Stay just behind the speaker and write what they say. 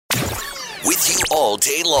with you all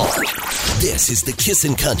day long. This is the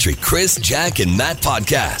Kissin' Country Chris, Jack, and Matt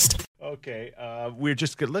podcast. Okay, we're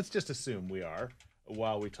just good. Let's just assume we are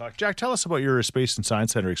while we talk. Jack, tell us about your Space and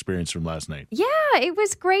Science Center experience from last night. Yeah, it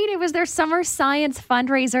was great. It was their summer science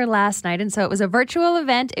fundraiser last night. And so it was a virtual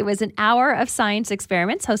event. It was an hour of science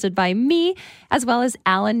experiments hosted by me as well as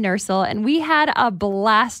Alan Nursel. And we had a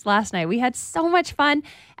blast last night. We had so much fun.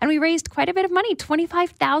 And we raised quite a bit of money,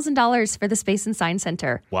 $25,000 for the Space and Science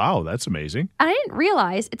Center. Wow, that's amazing. And I didn't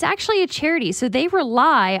realize it's actually a charity. So they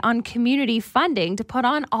rely on community funding to put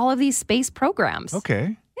on all of these space programs.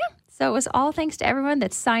 Okay. So it was all thanks to everyone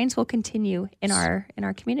that science will continue in our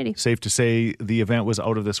community. Safe to say the event was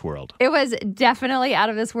out of this world. It was definitely out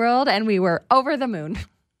of this world, and we were over the moon.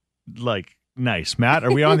 Like, nice. Matt,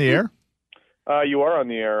 are we on the air? You are on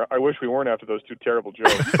the air. I wish we weren't after those two terrible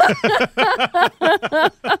jokes.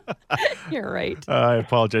 You're right. I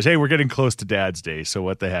apologize. Hey, we're getting close to Dad's Day, so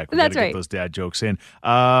what the heck? We That's gotta right. Get those dad jokes in.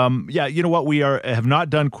 Yeah, you know what? We have not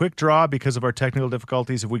done Quick Draw because of our technical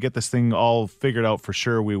difficulties. If we get this thing all figured out for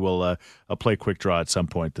sure, we will play Quick Draw at some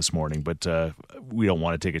point this morning. But we don't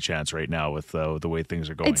want to take a chance right now with the way things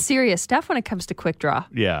are going. It's serious stuff when it comes to Quick Draw.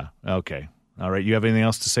 Yeah. Okay. All right. You have anything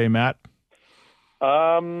else to say, Matt?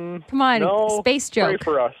 Come on, no, space pray joke.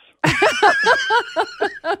 for us.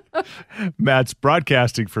 Matt's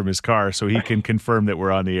broadcasting from his car, so he can confirm that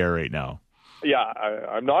we're on the air right now. Yeah,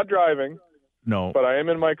 I'm not driving, No. but I am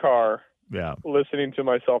in my car Yeah. listening to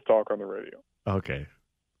myself talk on the radio. Okay.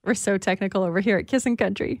 We're so technical over here at Kissin'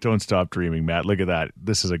 Country. Don't stop dreaming, Matt. Look at that.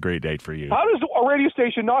 This is a great date for you. How does a radio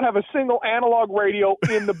station not have a single analog radio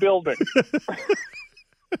in the building?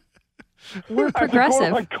 We're I have to go to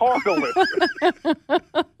progressive. my car to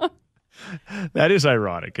listen. That is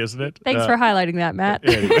ironic, isn't it? Thanks for highlighting that, Matt.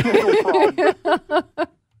 Anyway. No problem.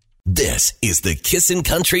 This is the Kissin'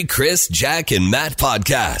 Country Chris, Jack, and Matt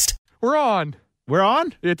podcast. We're on. We're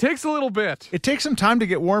on. It takes a little bit. It takes some time to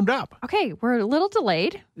get warmed up. Okay, we're a little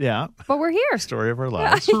delayed, Yeah. but we're here. Story of our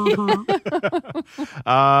lives.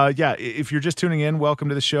 Yeah, if you're just tuning in, welcome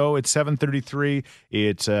to the show. It's 7:33.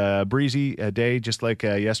 It's a breezy day, just like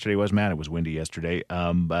yesterday was. Man, it was windy yesterday.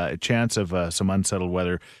 A chance of some unsettled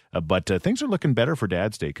weather, but things are looking better for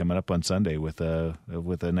Dad's Day coming up on Sunday with a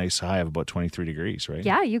nice high of about 23 degrees, right?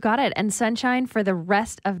 Yeah, you got it. And sunshine for the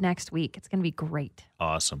rest of next week. It's going to be great.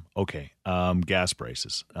 Awesome. Okay. Gas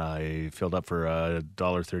prices. I filled up for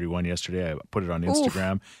 $1.31 yesterday. I put it on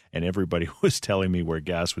Instagram, and everybody was telling me where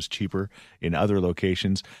gas was cheaper in other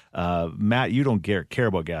locations. Matt, you don't care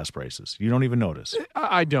about gas prices. You don't even notice.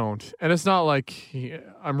 I don't. And it's not like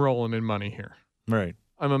I'm rolling in money here. Right.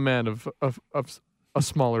 I'm a man of a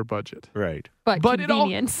smaller budget. Right. But But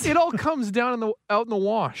convenience. it all comes down out in the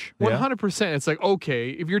wash. Yeah. 100%. It's like, okay,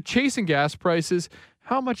 if you're chasing gas prices,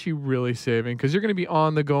 how much are you really saving? Because you're going to be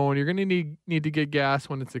on the go and you're going to need to get gas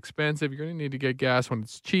when it's expensive. You're going to need to get gas when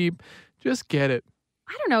it's cheap. Just get it.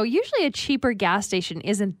 I don't know. Usually a cheaper gas station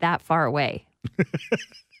isn't that far away.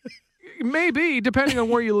 Maybe, depending on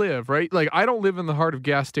where you live, right? Like, I don't live in the heart of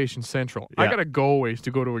gas station central. I Yeah. got to go a ways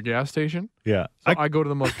to go to a gas station. Yeah. So I go to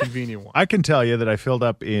the most convenient one. I can tell you that I filled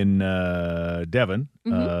up in Devon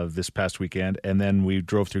this past weekend, and then we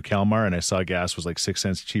drove through Kalmar, and I saw gas was like 6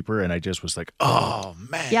 cents cheaper, and I just was like, oh,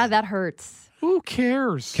 man. Yeah, that hurts. Who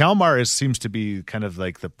cares? Kalmar seems to be kind of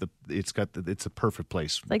like it's a perfect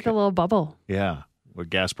place. Like the little bubble. Yeah, where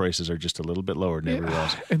gas prices are just a little bit lower than everywhere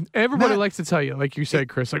else. And everybody Matt- likes to tell you, like you said,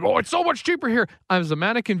 Chris, like, oh, it's so much cheaper here. As a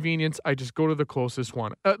man of convenience, I just go to the closest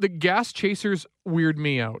one. The gas chasers weird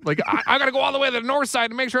me out. Like, I got to go all the way to the north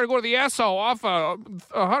side to make sure I go to the Esso off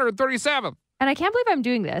 137th. And I can't believe I'm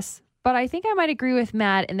doing this, but I think I might agree with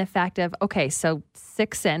Matt in the fact of, okay, so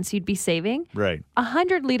 6 cents you'd be saving. Right,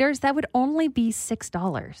 100 liters, that would only be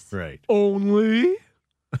 $6. right. Only?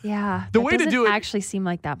 Yeah. The that way to doesn't do it- actually seem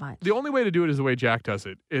like that much. The only way to do it is the way Jack does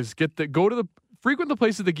it, is frequent the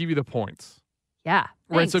places that give you the points. Yeah.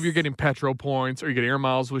 Right, so if thanks. you're getting petrol points, or you get air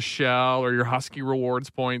miles with Shell, or your Husky Rewards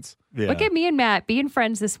points. Yeah. Look at me and Matt being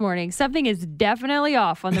friends this morning. Something is definitely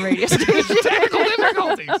off on the radio station. Technical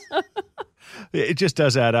difficulties. It just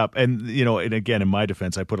does add up, and and again, in my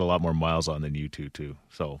defense, I put a lot more miles on than you two too.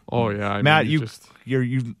 So, Oh, yeah. I Matt, mean,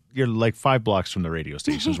 you're like 5 blocks from the radio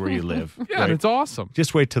stations where you live. Yeah, right? it's awesome.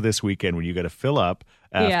 Just wait till this weekend when you got to fill up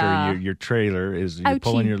after Yeah. your trailer you're Ouchie.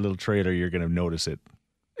 pulling your little trailer. You're going to notice it.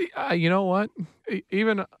 You know what?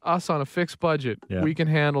 Even us on a fixed budget, Yeah. we can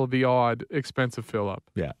handle the odd expensive fill up.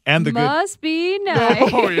 Yeah, and the Must be nice.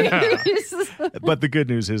 Oh, yeah. but the good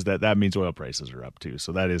news is that means oil prices are up too.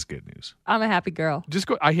 So that is good news. I'm a happy girl. Just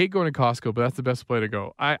go. I hate going to Costco, but that's the best place to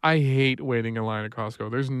go. I hate waiting in line at Costco.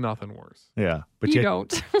 There's nothing worse. Yeah, but You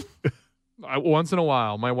don't. once in a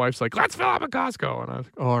while, my wife's like, let's fill up at Costco. And I was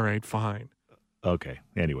like, all right, fine. Okay.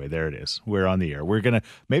 Anyway, there it is. We're on the air. We're going to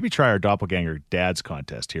maybe try our doppelganger dads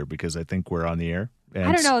contest here because I think we're on the air. And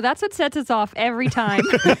I don't know. That's what sets us off every time.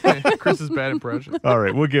 Chris's bad impression. All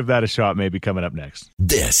right. We'll give that a shot maybe coming up next.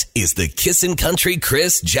 This is the Kissin' Country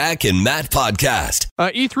Chris, Jack, and Matt podcast.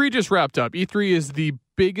 E3 just wrapped up. E3 is the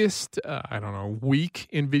biggest, week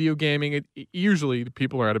in video gaming. Usually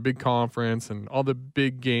people are at a big conference and all the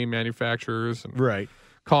big game manufacturers and Right.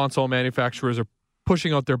 console manufacturers are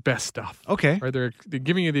pushing out their best stuff. Okay. Right? They're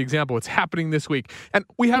giving you the example. It's happening this week. And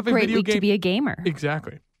we have a Great video week game. to be a gamer.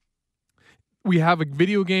 Exactly. We have a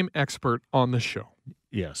video game expert on the show,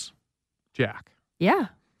 Yes. Jack. Yeah.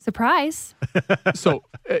 Surprise. So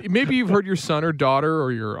maybe you've heard your son or daughter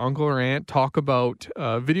or your uncle or aunt talk about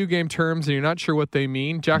video game terms and you're not sure what they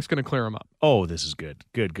mean. Jack's going to clear them up. Oh, this is good.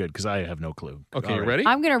 Good, because I have no clue. Okay, All you right. ready?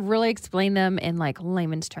 I'm going to really explain them in like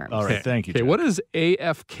layman's terms. All right. Thank you. Okay, Jack. what does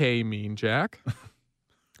AFK mean, Jack?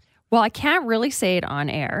 Well, I can't really say it on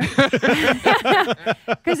air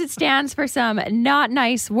because it stands for some not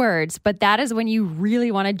nice words, but that is when you really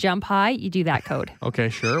want to jump high, you do that code. Okay,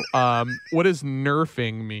 sure. What does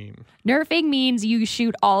nerfing mean? Nerfing means you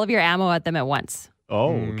shoot all of your ammo at them at once.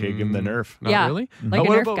 Oh, okay. Give him the nerf. Not Yeah, really? like a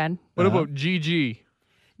what Nerf about, gun. What about GG?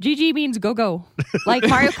 GG means go, like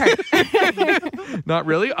Mario Kart. Not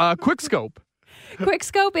really. Quickscope.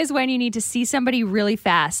 Quickscope is when you need to see somebody really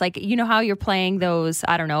fast. Like, you know how you're playing those,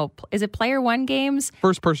 I don't know, is it Player One games?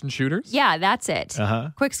 First person shooters. Yeah, that's it. Uh-huh.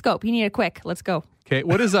 Quickscope. You need a quick. Let's go. Okay.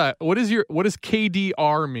 What does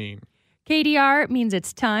KDR mean? KDR means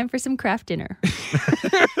it's time for some craft dinner.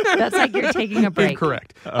 That's like you're taking a break.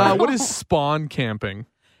 Incorrect. What is spawn camping?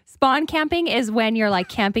 Spawn camping is when you're like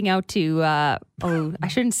camping out to, I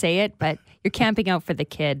shouldn't say it, but you're camping out for the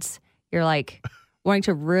kids. You're like wanting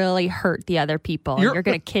to really hurt the other people. You're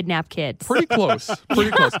going to kidnap kids. Pretty close.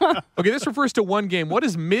 Pretty close. Okay, this refers to one game. What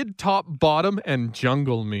does mid, top, bottom, and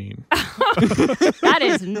jungle mean? That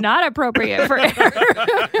is not appropriate for air.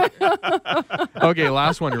 Okay,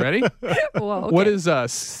 last one. You ready? Whoa, okay. What is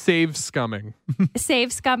save scumming? Save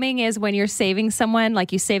scumming is when you're saving someone,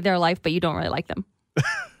 like you save their life, but you don't really like them.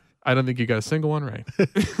 I don't think you got a single one right.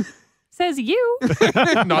 Says you.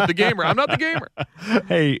 Not the gamer. I'm not the gamer.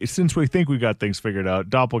 Hey, since we think we got things figured out,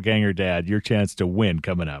 Doppelganger Dad, your chance to win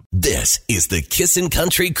coming up. This is the Kissin'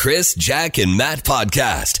 Country Chris, Jack, and Matt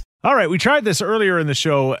podcast. All right, we tried this earlier in the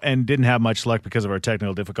show and didn't have much luck because of our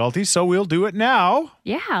technical difficulties, so we'll do it now.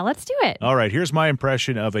 Yeah, let's do it. All right, here's my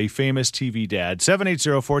impression of a famous TV dad.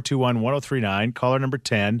 780-421-1039, caller number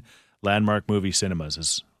 10, Landmark Movie Cinemas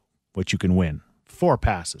is what you can win. 4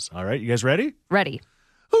 passes. All right, you guys ready? Ready.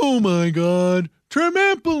 Oh my God,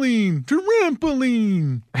 trampoline.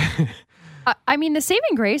 I mean, the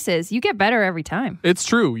saving grace is you get better every time. It's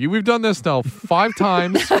true. We've done this now 5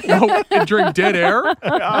 times during dead air,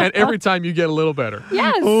 and every time you get a little better.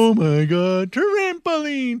 Yes. Oh my God,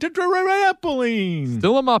 trampoline.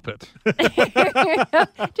 Still a Muppet.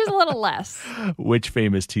 Just a little less. Which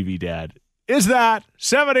famous TV dad is that?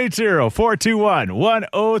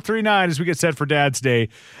 780-421-1039 as we get set for Dad's Day.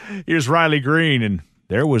 Here's Riley Green, and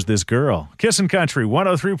there was this girl. Kissin' Country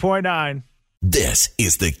 103.9. This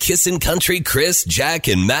is the Kissin' Country Chris, Jack,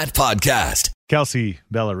 and Matt podcast. Kelsey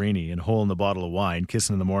Ballerini in Hole in the Bottle of Wine,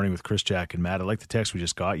 Kissin' in the Morning with Chris, Jack, and Matt. I like the text we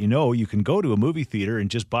just got. You know, you can go to a movie theater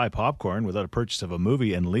and just buy popcorn without a purchase of a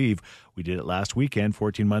movie and leave. We did it last weekend.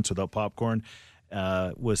 14 months without popcorn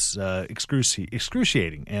was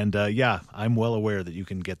excruciating. And I'm well aware that you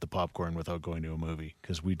can get the popcorn without going to a movie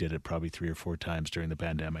because we did it probably 3 or 4 times during the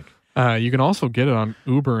pandemic. You can also get it on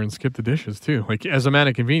Uber and skip the dishes, too. Like, as a man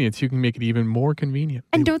of convenience, you can make it even more convenient.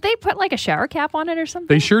 And don't they put like a shower cap on it or something?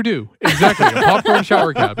 They sure do. Exactly. A popcorn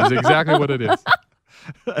shower cap is exactly what it is.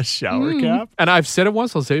 A shower cap? And I've said it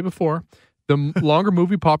once, I'll say it before. The longer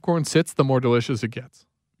movie popcorn sits, the more delicious it gets.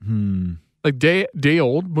 Like day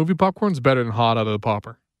old movie popcorn's better than hot out of the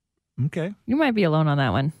popper. Okay. You might be alone on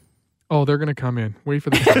that one. Oh, they're going to come in. Wait for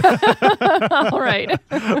the All right.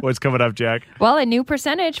 What's coming up, Jack? Well, a new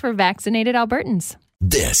percentage for vaccinated Albertans.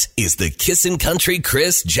 This is the Kissin' Country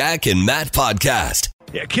Chris, Jack, and Matt podcast.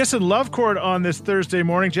 Yeah, Kissin' Love Court on this Thursday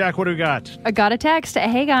morning. Jack, what do we got? I got a text.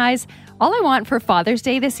 Hey, guys, all I want for Father's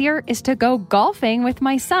Day this year is to go golfing with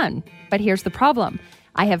my son. But here's the problem.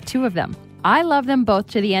 I have 2 of them. I love them both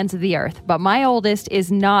to the ends of the earth, but my oldest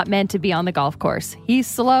is not meant to be on the golf course. He's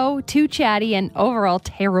slow, too chatty, and overall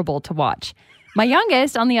terrible to watch. My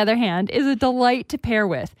youngest, on the other hand, is a delight to pair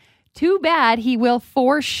with. Too bad he will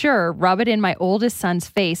for sure rub it in my oldest son's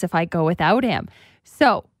face if I go without him.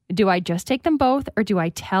 So, do I just take them both, or do I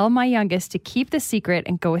tell my youngest to keep the secret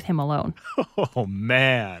and go with him alone? Oh,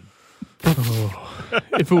 man.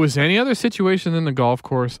 If it was any other situation than the golf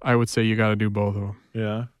course, I would say you got to do both of them.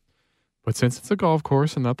 Yeah. But since it's a golf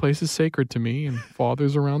course and that place is sacred to me and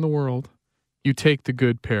fathers around the world, you take the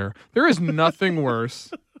good pair. There is nothing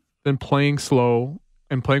worse than playing slow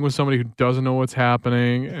and playing with somebody who doesn't know what's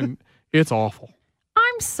happening, and it's awful.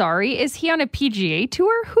 I'm sorry. Is he on a PGA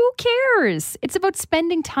tour? Who cares? It's about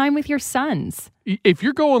spending time with your sons. If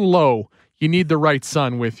you're going low, you need the right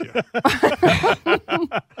son with you.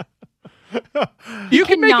 You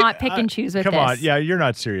cannot pick and choose with Come this. on. Yeah, you're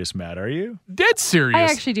not serious, Matt, are you? Dead serious. I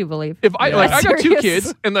actually do believe. If I got two Serious.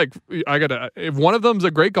 kids and if one of them's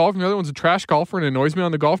a great golfer and the other one's a trash golfer and annoys me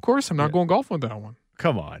on the golf course, I'm not going golfing with that one.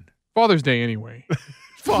 Come on. Father's Day anyway.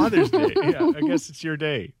 Father's Day. Yeah, I guess it's your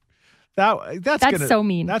day. That's so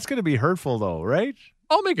mean. That's gonna be hurtful though, right?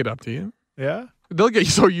 I'll make it up to you. Yeah. They'll get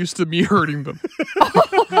so used to me hurting them.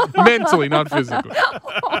 Mentally, not physically.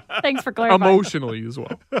 Thanks for clarifying. Emotionally as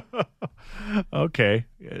well. Okay.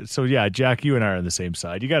 So yeah, Jack, you and I are on the same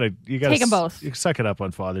side. You gotta Take them both. You suck it up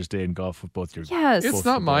on Father's Day and golf with both your Yes. It's both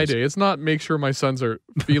not your my boys. day. It's not make sure my sons'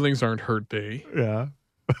 feelings aren't hurt day. Yeah.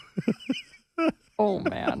 Oh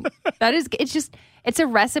man, it's a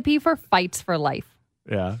recipe for fights for life.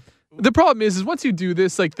 Yeah. The problem is once you do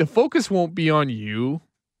this, like the focus won't be on you.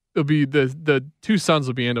 It'll be the two sons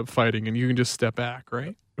will end up fighting, and you can just step back,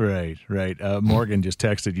 right? Right. Morgan just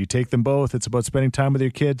texted, you take them both. It's about spending time with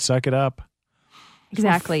your kids. Suck it up.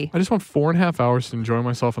 Exactly. I just want 4.5 hours to enjoy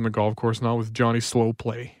myself on the golf course, not with Johnny slow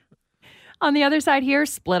play. On the other side here,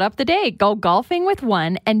 split up the day. Go golfing with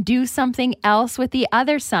one and do something else with the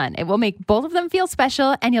other son. It will make both of them feel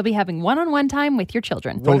special, and you'll be having one-on-one time with your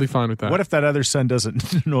children. Totally fine with that. What if that other son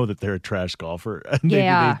doesn't know that they're a trash golfer? And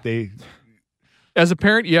Yeah. They As a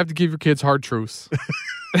parent, you have to give your kids hard truths.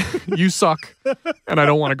 You suck, and I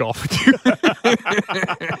don't want to golf with you.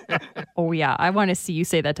 Oh yeah, I want to see you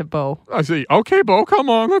say that to Bo. I say, okay, Bo, come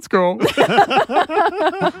on, let's go.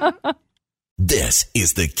 This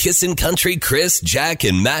is the Kissin' Country Chris, Jack,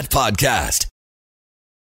 and Matt podcast.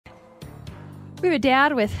 We have a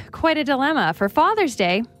dad with quite a dilemma. For Father's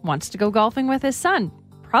Day, wants to go golfing with his son.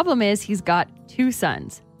 Problem is, he's got two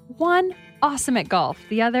sons. One, awesome at golf.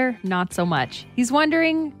 The other, not so much. He's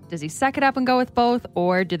wondering, does he suck it up and go with both,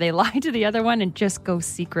 or do they lie to the other one and just go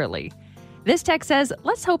secretly? This text says,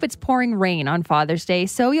 let's hope it's pouring rain on Father's Day,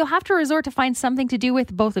 so you'll have to resort to find something to do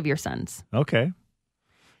with both of your sons. Okay.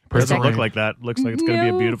 Praise Doesn't the look rain. like that. Looks like it's going to be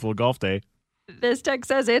a No. beautiful golf day. This text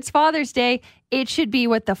says, it's Father's Day. It should be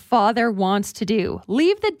what the father wants to do.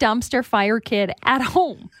 Leave the dumpster fire kid at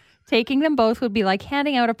home. Taking them both would be like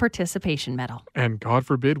handing out a participation medal. And God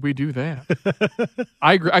forbid we do that.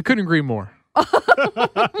 I agree. I couldn't agree more.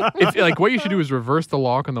 If what you should do is reverse the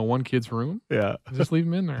lock on the one kid's room. Yeah. Just leave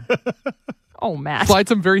him in there. Oh, Matt. Slide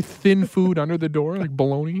some very thin food under the door, like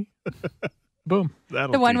bologna. Boom.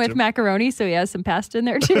 That'll The one teach with him. macaroni, so he has some pasta in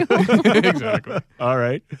there too. Exactly. All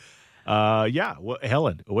right. Yeah. Well,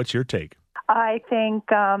 Helen, what's your take? I think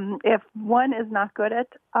if one is not good at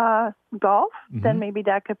golf, then maybe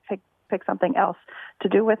Dad could pick something else to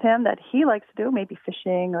do with him that he likes to do, maybe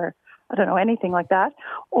fishing or, I don't know, anything like that.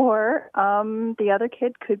 Or the other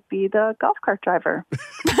kid could be the golf cart driver.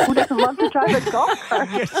 Who doesn't love to drive a golf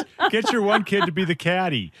cart? Get your one kid to be the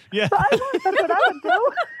caddy. Yeah. That's what I would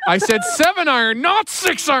do. I said 7-iron, not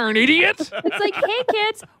 6-iron, idiot. It's like, hey,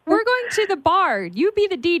 kids, we're going to the bar. You be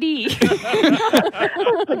the DD.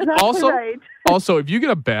 Exactly Also, if you get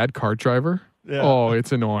a bad cart driver, Yeah. oh,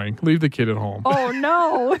 it's annoying. Leave the kid at home. Oh,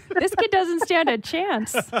 no. This kid doesn't stand a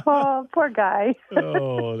chance. Oh, poor guy.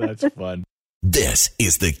 Oh, that's fun. This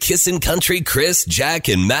is the Kissin' Country Chris, Jack,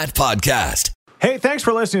 and Matt podcast. Hey, thanks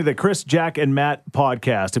for listening to the Chris, Jack, and Matt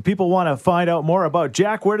podcast. If people want to find out more about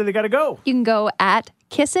Jack, where do they got to go? You can go at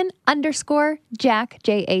kissin_Jack,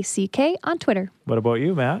 Jack, on Twitter. What about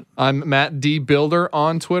you, Matt? I'm Matt D. Builder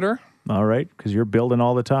on Twitter. All right, because you're building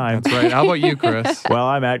all the time. That's right. How about you, Chris? Well,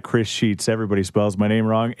 I'm at Chris Sheets. Everybody spells my name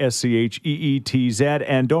wrong, Scheetz.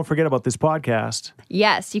 And don't forget about this podcast.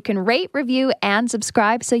 Yes, you can rate, review, and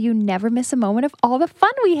subscribe so you never miss a moment of all the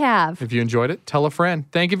fun we have. If you enjoyed it, tell a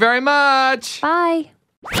friend. Thank you very much. Bye.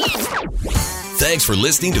 Thanks for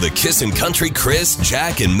listening to the Kissin' Country Chris,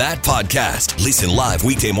 Jack, and Matt podcast. Listen live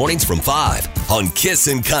weekday mornings from 5 on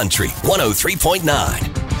Kissin' Country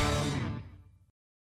 103.9.